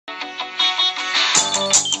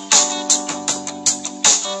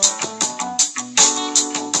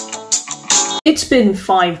It's been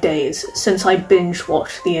 5 days since I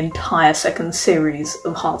binge-watched the entire second series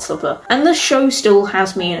of Heartstopper, and the show still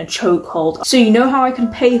has me in a chokehold. So you know how I can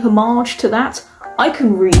pay homage to that? I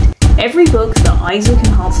can read every book that Isaac and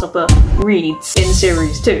Heartstopper reads in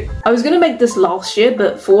series 2. I was gonna make this last year,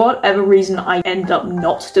 but for whatever reason I ended up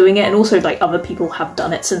not doing it, and also like other people have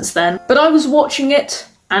done it since then. But I was watching it,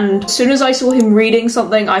 and as soon as I saw him reading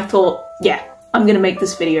something, I thought, yeah, I'm gonna make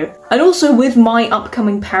this video. And also with my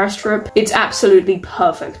upcoming Paris trip, it's absolutely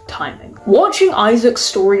perfect timing. Watching Isaac's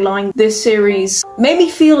storyline this series made me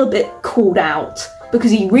feel a bit called out,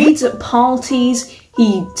 because he reads at parties,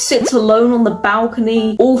 he sits alone on the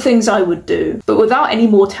balcony, all things I would do. But without any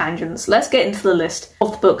more tangents, let's get into the list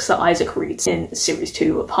of the books that Isaac reads in series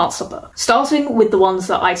 2 of Heartstopper. Starting with the ones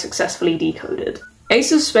that I successfully decoded.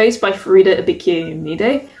 Ace of Space by Farida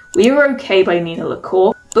Abikir-Umide, We Are Okay by Nina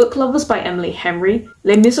LaCour, Book Lovers by Emily Henry,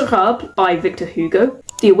 Les Miserables by Victor Hugo,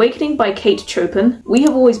 The Awakening by Kate Chopin, We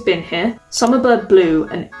Have Always Been Here, Summerbird Blue,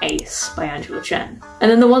 and Ace by Angela Chen. And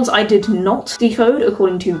then the ones I did not decode,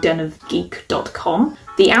 according to denofgeek.com,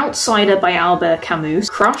 The Outsider by Albert Camus,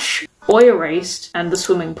 Crush, Boy Erased, and The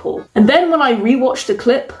Swimming Pool. And then when I rewatched the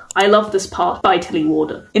clip, I love this part by Tilly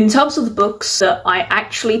Warden. In terms of the books that I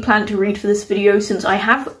actually plan to read for this video, since I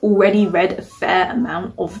have already read a fair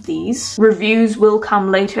amount of these, reviews will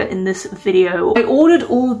come later in this video. I ordered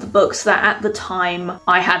all of the books that at the time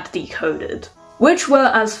I had decoded, which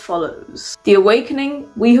were as follows. The Awakening,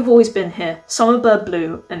 We Have Always Been Here, Summerbird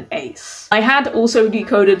Blue, and Ace. I had also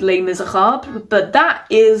decoded Les Miserables, but that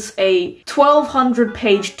is a 1200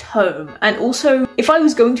 page tome, and also, if I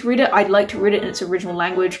was going to read it, I'd like to read it in its original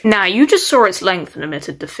language. Nah, you just saw its length and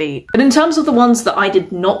admitted defeat. But in terms of the ones that I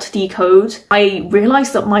did not decode, I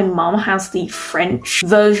realised that my mum has the French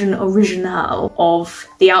version original of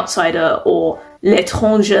The Outsider or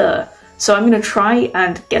L'Étranger, so I'm gonna try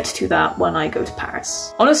and get to that when I go to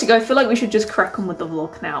Paris. Honestly, I feel like we should just crack on with the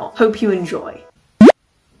vlog now. Hope you enjoy.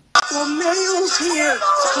 The mail's here!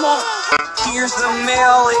 Come on! Here's the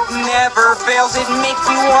mail, it never fails. It makes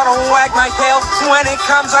me wanna wag my tail. When it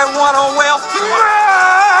comes, I wanna wail.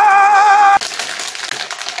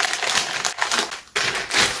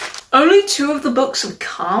 Only 2 of the books have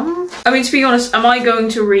come? I mean, to be honest, am I going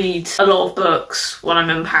to read a lot of books when I'm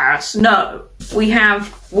in Paris? No. We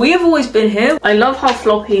Have Always Been Here. I love how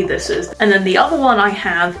floppy this is. And then the other one I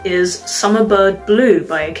have is Summerbird Blue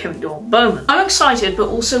by Kim Dawn-Bowman. I'm excited, but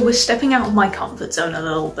also we're stepping out of my comfort zone a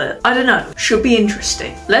little bit. I don't know, should be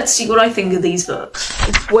interesting. Let's see what I think of these books.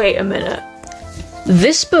 Wait a minute.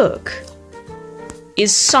 This book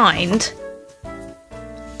is signed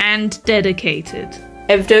and dedicated.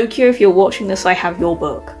 Evdokia, if you're watching this, I have your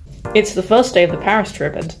book. It's the first day of the Paris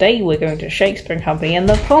trip, and today we're going to Shakespeare & Company and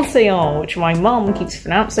the Panthéon, which my mum keeps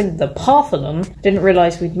pronouncing the Parthenon. Didn't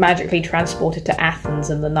realise we'd magically transported to Athens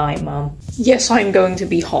in the night, Mum. Yes, I'm going to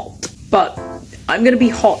be hot, but I'm going to be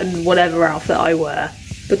hot in whatever outfit I wear,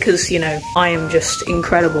 because, you know, I am just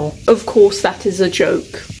incredible. Of course, that is a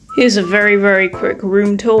joke. Here's a very, very quick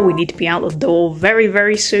room tour. We need to be out the door very,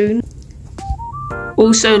 very soon.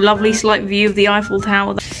 Also, lovely slight view of the Eiffel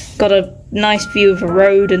Tower. Got a nice view of a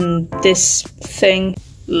road and this thing.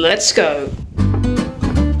 Let's go.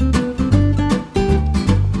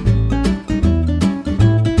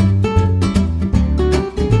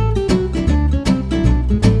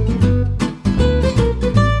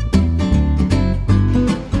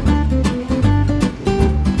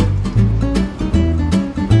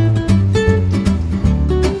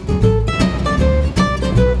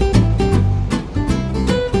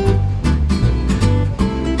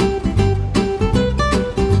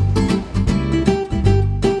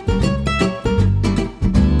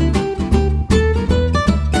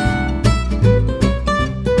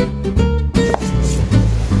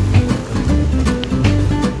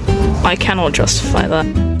 I cannot justify that.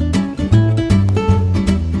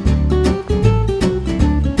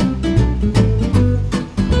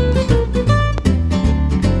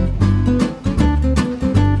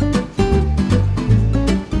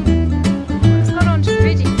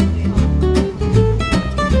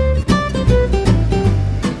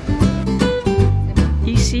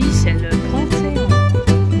 Ici, c'est le Panthéon.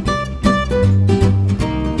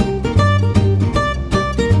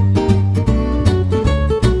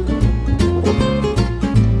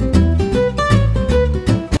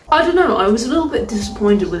 I don't know, I was a little bit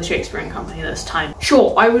disappointed with Shakespeare & Company this time.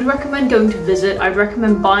 Sure, I would recommend going to visit, I'd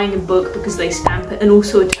recommend buying a book because they stamp it, and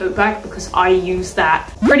also a tote bag because I use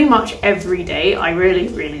that pretty much every day. I really,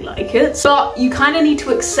 really like it. But you kind of need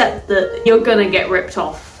to accept that you're gonna get ripped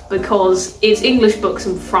off because it's English books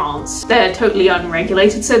in France. They're totally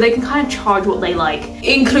unregulated, so they can kind of charge what they like,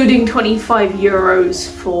 including 25 euros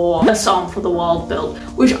for A Psalm for the Wild Built,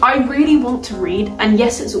 which I really want to read, and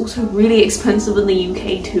yes, it's also really expensive in the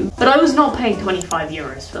UK too, but I was not paying 25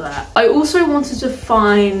 euros for that. I also wanted to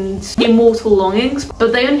find Immortal Longings,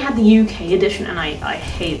 but they only had the UK edition, and I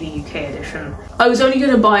hate the UK edition. I was only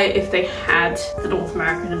going to buy it if they had the North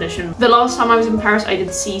American edition. The last time I was in Paris, I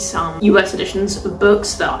did see some US editions of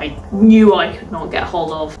books that I knew I could not get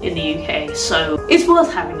hold of in the UK, so it's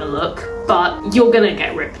worth having a look, but you're gonna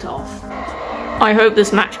get ripped off. I hope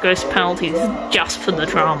this match goes to penalties just for the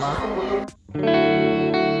drama.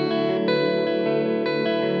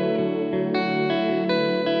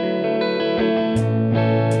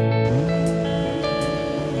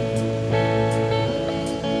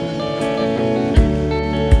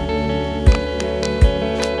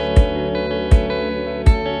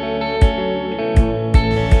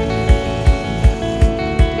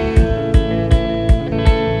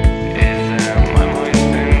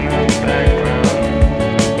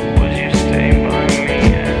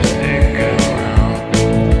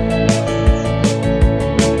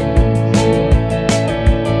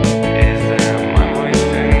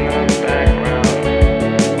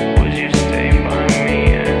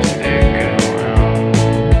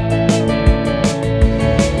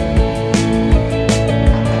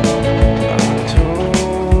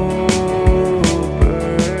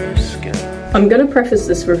 I'm going to preface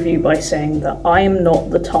this review by saying that I am not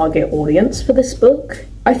the target audience for this book.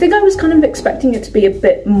 I think I was kind of expecting it to be a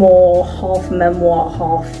bit more half memoir,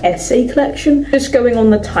 half essay collection. Just going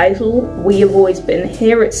on the title, We Have Always Been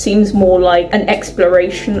Here, it seems more like an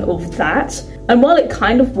exploration of that. And while it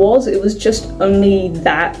kind of was, it was just only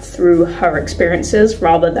that through her experiences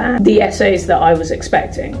rather than the essays that I was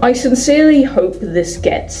expecting. I sincerely hope this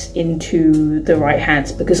gets into the right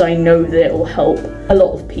hands because I know that it will help a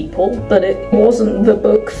lot of people, but it wasn't the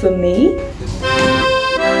book for me.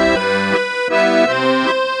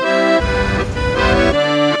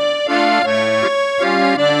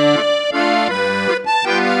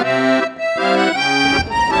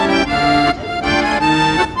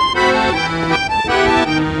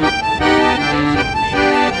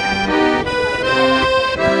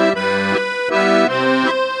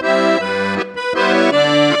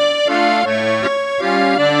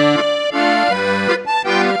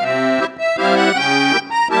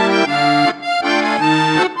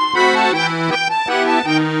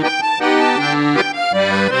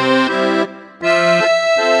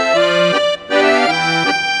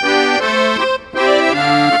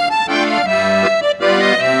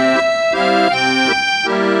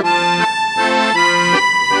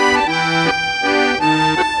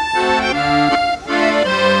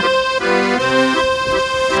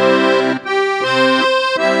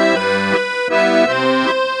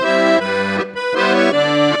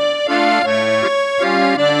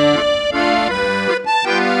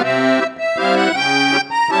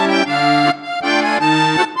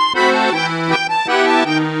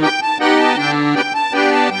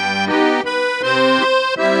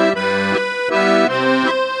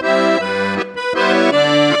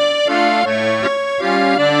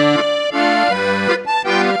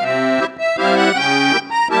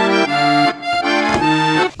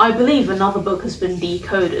 I believe another book has been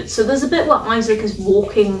decoded. So there's a bit where Isaac is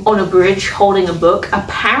walking on a bridge holding a book.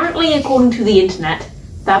 Apparently, according to the internet,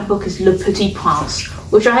 that book is Le Petit Prince,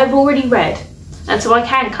 which I have already read. And so I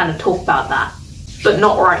can kind of talk about that, but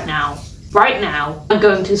not right now. Right now, I'm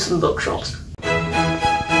going to some bookshops.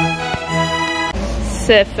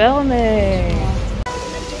 C'est fermé.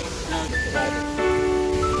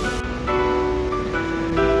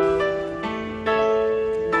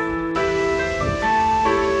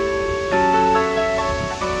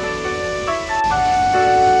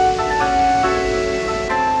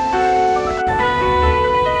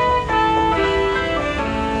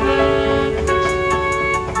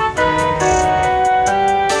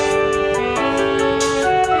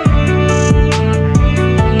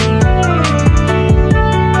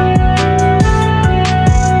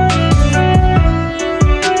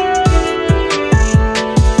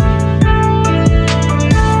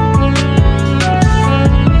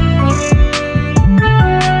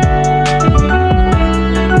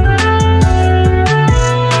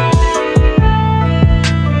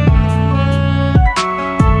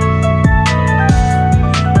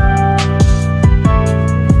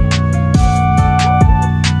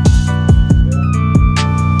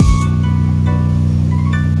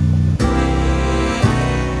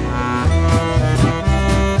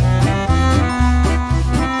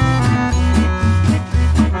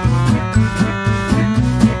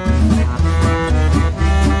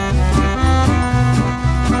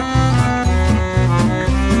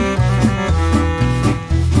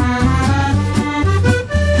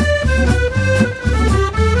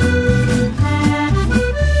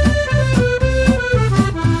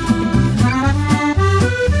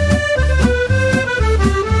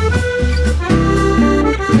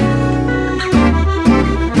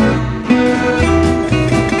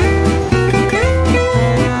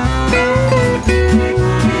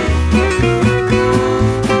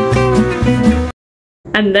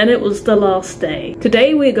 And then it was the last day.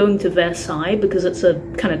 Today we're going to Versailles because it's a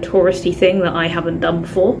kind of touristy thing that I haven't done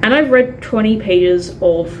before. And I've read 20 pages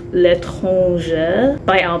of L'Étranger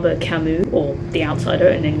by Albert Camus, or The Outsider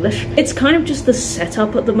in English. It's kind of just the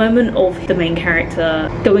setup at the moment of the main character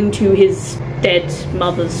going to his dead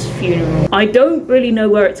mother's funeral. I don't really know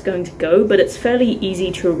where it's going to go, but it's fairly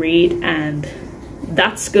easy to read, and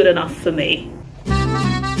that's good enough for me.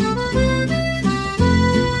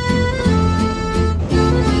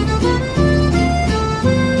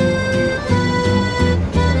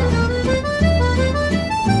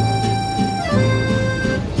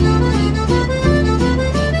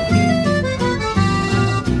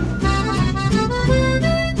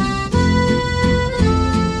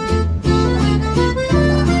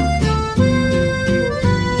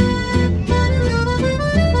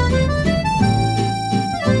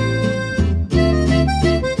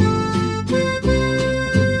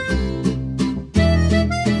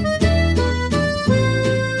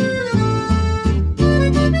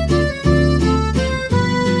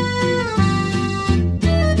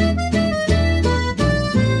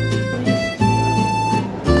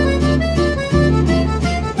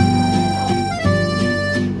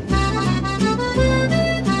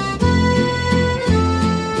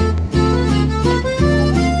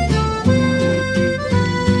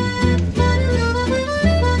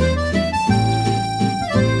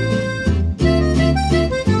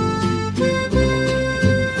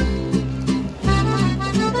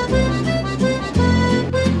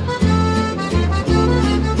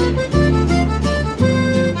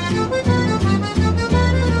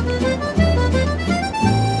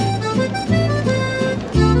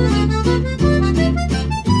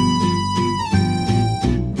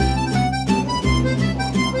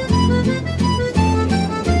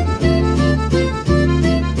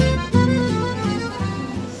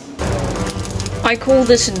 I call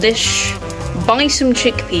this dish buy some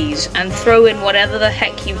chickpeas and throw in whatever the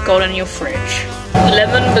heck you've got in your fridge.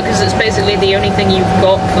 Lemon, because it's basically the only thing you've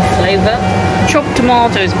got for flavour. Chopped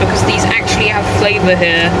tomatoes, because these actually have flavour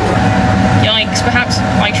here. Yikes, perhaps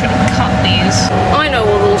I should have cut these. I know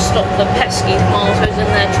what will stop the pesky tomatoes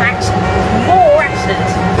in their tracks. More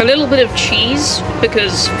acid. A little bit of cheese,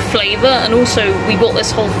 because flavour, and also we bought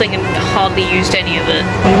this whole thing and hardly used any of it.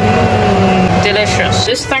 Delicious.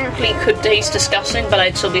 This thankfully could taste disgusting, but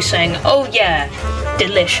I'd still be saying, oh yeah,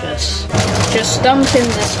 delicious. Just dump in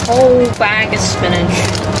this whole bag of spinach.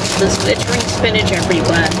 There's glittering spinach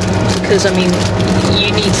everywhere, because I mean,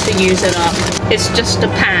 you need to use it up. It's just a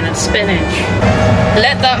pan of spinach.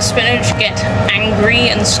 Let that spinach get angry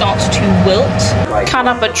and start to wilt. Cut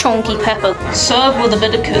up a chunky pepper. Serve with a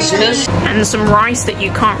bit of couscous and some rice that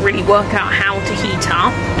you can't really work out how to heat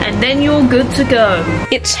up, and then you're good to go.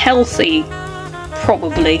 It's healthy.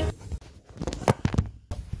 Probably.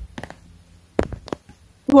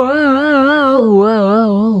 Whoa,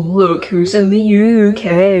 look who's in the UK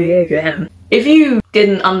again. If you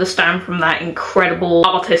didn't understand from that incredible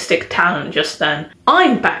artistic talent just then,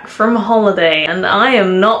 I'm back from holiday and I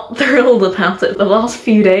am not thrilled about it. The last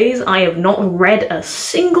few days I have not read a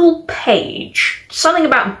single page. Something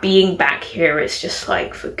about being back here is just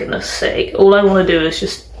like, for goodness sake, all I want to do is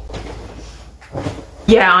just...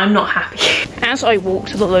 yeah, I'm not happy. As I walk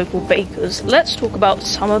to the local baker's, let's talk about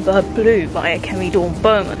Summerbird Blue by Kemi Dawn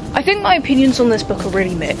Bowman. I think my opinions on this book are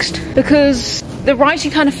really mixed, because the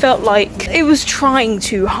writing kind of felt like it was trying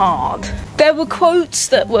too hard. There were quotes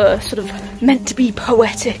that were sort of meant to be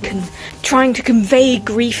poetic and trying to convey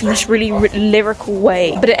grief in this really lyrical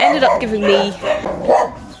way, but it ended up giving me...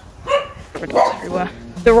 dogs everywhere.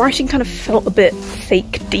 The writing kind of felt a bit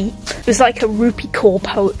fake deep. It was like a Rupi Kaur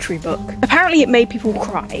poetry book. Apparently it made people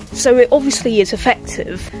cry, so it obviously is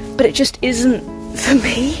effective, but it just isn't for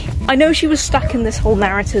me. I know she was stuck in this whole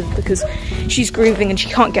narrative because she's grieving and she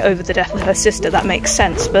can't get over the death of her sister, that makes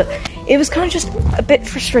sense, but it was kind of just a bit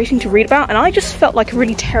frustrating to read about, and I just felt like a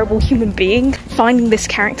really terrible human being. Finding this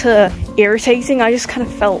character irritating, I just kind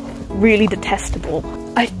of felt really detestable.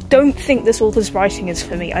 I don't think this author's writing is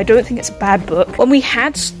for me. I don't think it's a bad book. When we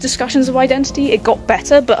had discussions of identity, it got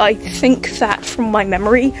better, but I think that from my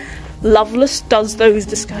memory, Loveless does those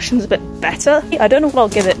discussions a bit better. I don't know what I'll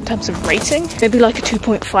give it in terms of rating. Maybe like a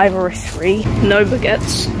 2.5 or a 3. No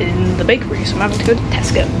baguettes in the bakery, so I'm having to go to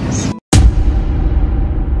Tesco's.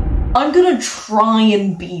 I'm gonna try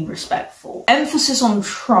and be respectful. Emphasis on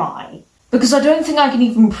try. Because I don't think I can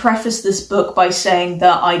even preface this book by saying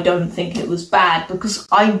that I don't think it was bad, because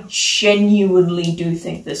I genuinely do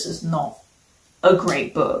think this is not a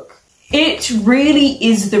great book. It really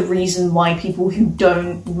is the reason why people who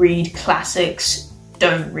don't read classics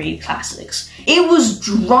don't read classics. It was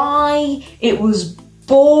dry, it was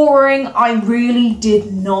boring. I really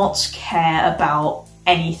did not care about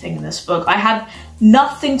anything in this book. I had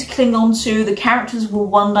nothing to cling on to. The characters were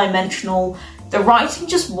one-dimensional. The writing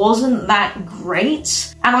just wasn't that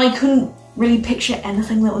great, and I couldn't really picture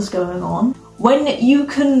anything that was going on. When you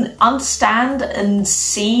can understand and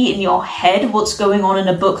see in your head what's going on in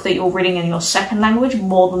a book that you're reading in your second language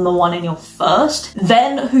more than the one in your first,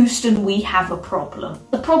 then Houston, we have a problem.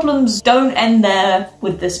 The problems don't end there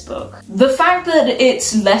with this book. The fact that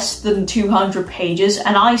it's less than 200 pages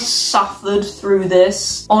and I suffered through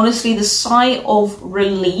this, honestly, the sigh of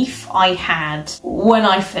relief I had when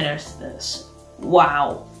I finished this.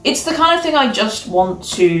 Wow. It's the kind of thing I just want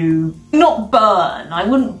to not burn. I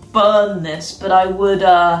wouldn't burn this, but I would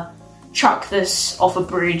chuck this off a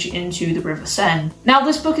bridge into the River Seine. Now,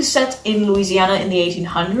 this book is set in Louisiana in the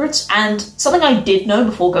 1800s, and something I did know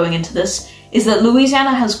before going into this is that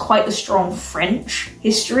Louisiana has quite a strong French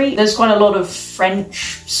history. There's quite a lot of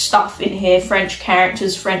French stuff in here, French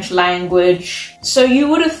characters, French language. So you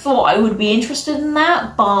would have thought I would be interested in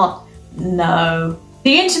that, but no.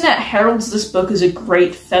 The internet heralds this book as a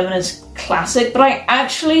great feminist classic, but I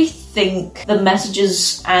actually think the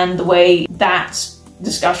messages and the way that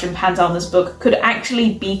discussion pans out in this book could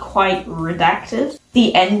actually be quite reductive.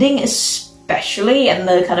 The ending especially, and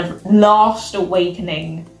the kind of last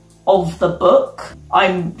awakening of the book.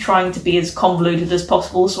 I'm trying to be as convoluted as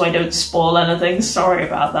possible so I don't spoil anything, sorry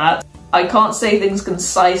about that. I can't say things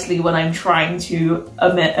concisely when I'm trying to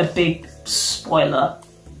omit a big spoiler.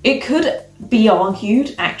 It could be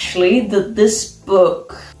argued, actually, that this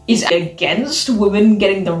book is against women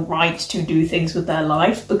getting the right to do things with their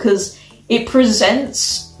life, because it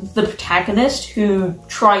presents the protagonist who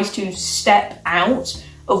tries to step out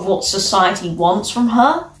of what society wants from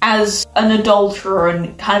her as an adulterer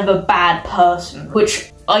and kind of a bad person,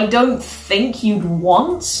 which I don't think you'd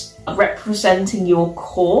want representing your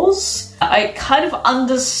cause. I kind of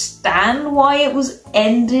understand why it was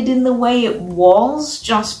ended in the way it was,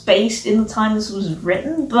 just based in the time this was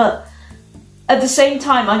written, but at the same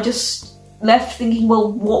time I just left thinking,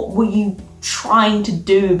 well, what were you trying to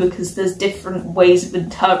do? Because there's different ways of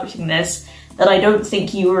interpreting this that I don't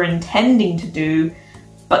think you were intending to do,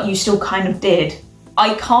 but you still kind of did.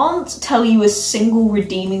 I can't tell you a single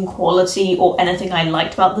redeeming quality or anything I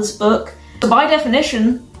liked about this book, so by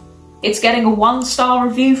definition, it's getting a 1-star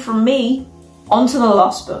review from me. On to the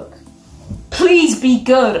last book. Please be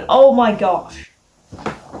good. Oh my gosh.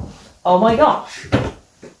 Oh my gosh.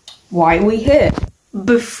 Why are we here?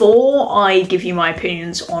 Before I give you my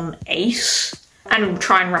opinions on Ace and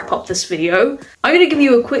try and wrap up this video, I'm going to give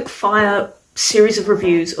you a quick fire series of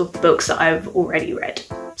reviews of books that I've already read.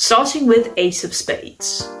 Starting with Ace of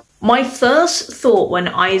Spades. My first thought when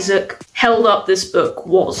Isaac held up this book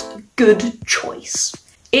was good choice.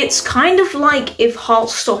 It's kind of like if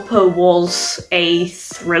Heartstopper was a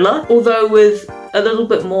thriller, although with a little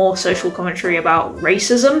bit more social commentary about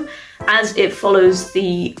racism, as it follows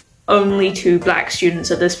the only 2 black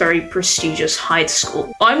students at this very prestigious high school.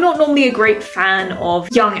 I'm not normally a great fan of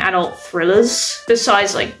young adult thrillers,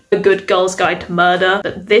 besides like A Good Girl's Guide to Murder,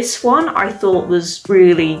 but this one I thought was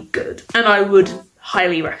really good, and I would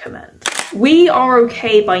highly recommend. We Are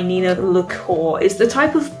Okay by Nina LaCour is the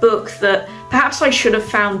type of book that perhaps I should have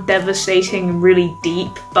found devastating and really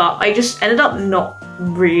deep, but I just ended up not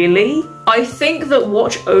really. I think that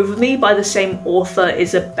Watch Over Me by the same author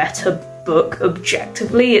is a better book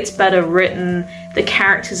objectively. It's better written, the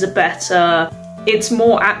characters are better, it's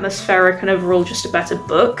more atmospheric and overall just a better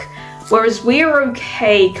book. Whereas We Are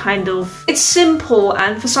Okay kind of, it's simple,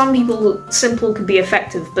 and for some people simple can be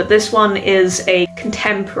effective, but this one is a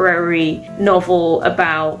contemporary novel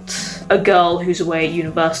about a girl who's away at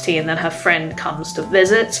university and then her friend comes to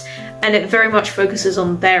visit, and it very much focuses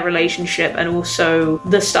on their relationship and also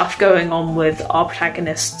the stuff going on with our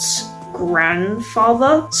protagonist's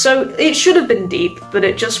grandfather. So it should have been deep, but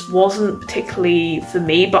it just wasn't particularly for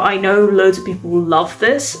me. But I know loads of people love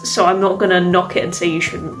this, so I'm not gonna knock it and say you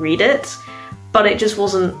shouldn't read it, but it just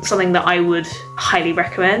wasn't something that I would highly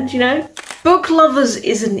recommend, you know? Book Lovers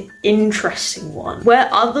is an interesting one. Where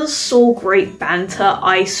others saw great banter,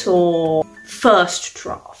 I saw first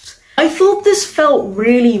draft. I thought this felt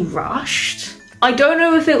really rushed. I don't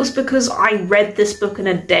know if it was because I read this book in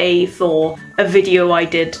a day for a video I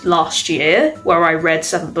did last year, where I read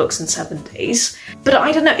 7 books in 7 days, but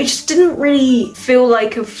I don't know, it just didn't really feel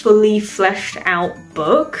like a fully fleshed out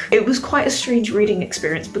book. It was quite a strange reading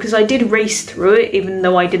experience because I did race through it even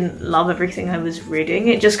though I didn't love everything I was reading.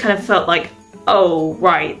 It just kind of felt like oh,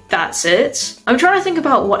 right, that's it. I'm trying to think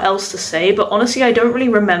about what else to say, but honestly, I don't really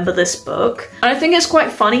remember this book. And I think it's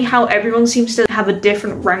quite funny how everyone seems to have a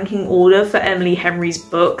different ranking order for Emily Henry's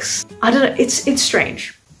books. I don't know, it's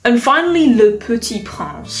strange. And finally, Le Petit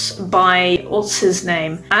Prince by, what's his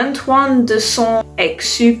name? Antoine de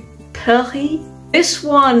Saint-Exupéry? This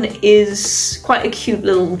one is quite a cute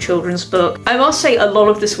little children's book. I must say a lot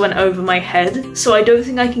of this went over my head, so I don't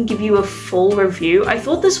think I can give you a full review. I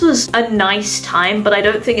thought this was a nice time, but I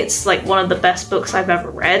don't think it's like one of the best books I've ever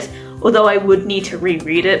read, although I would need to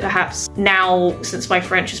reread it. Perhaps now, since my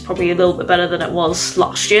French is probably a little bit better than it was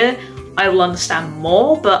last year, I will understand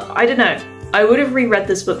more, but I don't know. I would have reread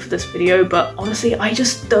this book for this video, but honestly, I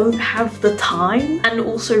just don't have the time. And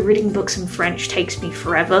also reading books in French takes me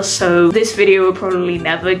forever, so this video will probably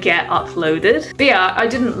never get uploaded. But yeah, I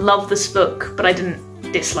didn't love this book, but I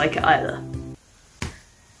didn't dislike it either.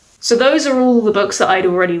 So those are all the books that I'd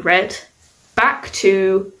already read. Back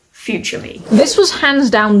to future me. This was hands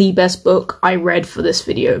down the best book I read for this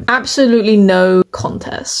video. Absolutely no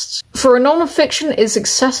contest. For a non-fiction, it's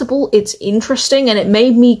accessible, it's interesting, and it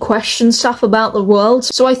made me question stuff about the world,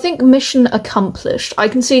 so I think mission accomplished. I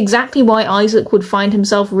can see exactly why Isaac would find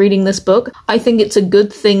himself reading this book. I think it's a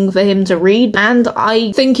good thing for him to read, and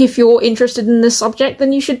I think if you're interested in this subject,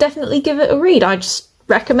 then you should definitely give it a read. I just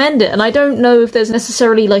recommend it. And I don't know if there's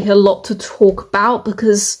necessarily like a lot to talk about,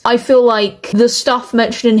 because I feel like the stuff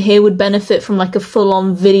mentioned in here would benefit from like a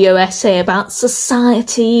full-on video essay about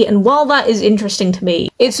society, and while that is interesting to me,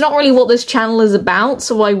 it's not really what this channel is about,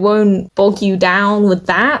 so I won't bog you down with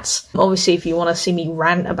that. Obviously, if you want to see me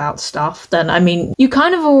rant about stuff, then I mean, you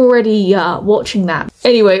kind of already watching that.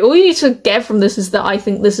 Anyway, all you need to get from this is that I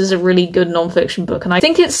think this is a really good non-fiction book, and I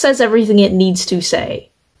think it says everything it needs to say.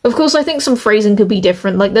 Of course, I think some phrasing could be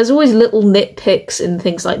different, like there's always little nitpicks in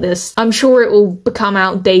things like this. I'm sure it will become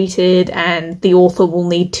outdated and the author will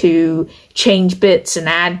need to change bits and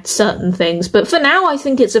add certain things, but for now I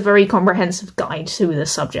think it's a very comprehensive guide to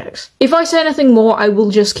this subject. If I say anything more, I will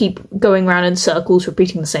just keep going around in circles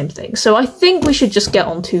repeating the same thing, so I think we should just get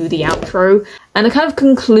on to the outro and a kind of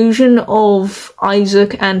conclusion of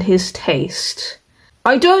Isaac and his taste.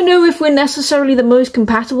 I don't know if we're necessarily the most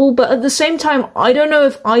compatible, but at the same time, I don't know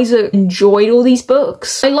if Isaac enjoyed all these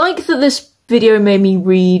books. I like that this video made me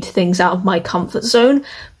read things out of my comfort zone,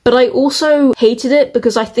 but I also hated it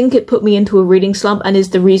because I think it put me into a reading slump and is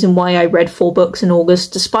the reason why I read 4 books in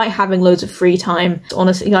August, despite having loads of free time.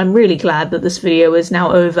 Honestly, I'm really glad that this video is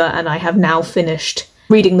now over and I have now finished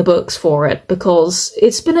reading the books for it, because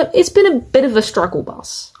it's been a bit of a struggle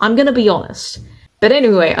bus. I'm gonna be honest. But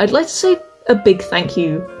anyway, I'd like to say a big thank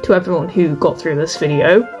you to everyone who got through this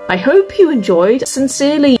video. I hope you enjoyed.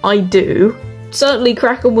 Sincerely, I do. Certainly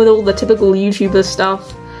crack on with all the typical YouTuber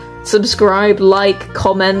stuff. Subscribe, like,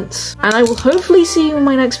 comment, and I will hopefully see you in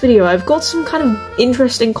my next video. I've got some kind of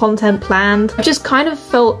interesting content planned. I just kind of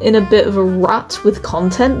felt in a bit of a rut with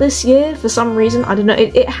content this year for some reason. I don't know,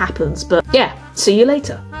 it happens, but yeah, see you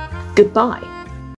later. Goodbye.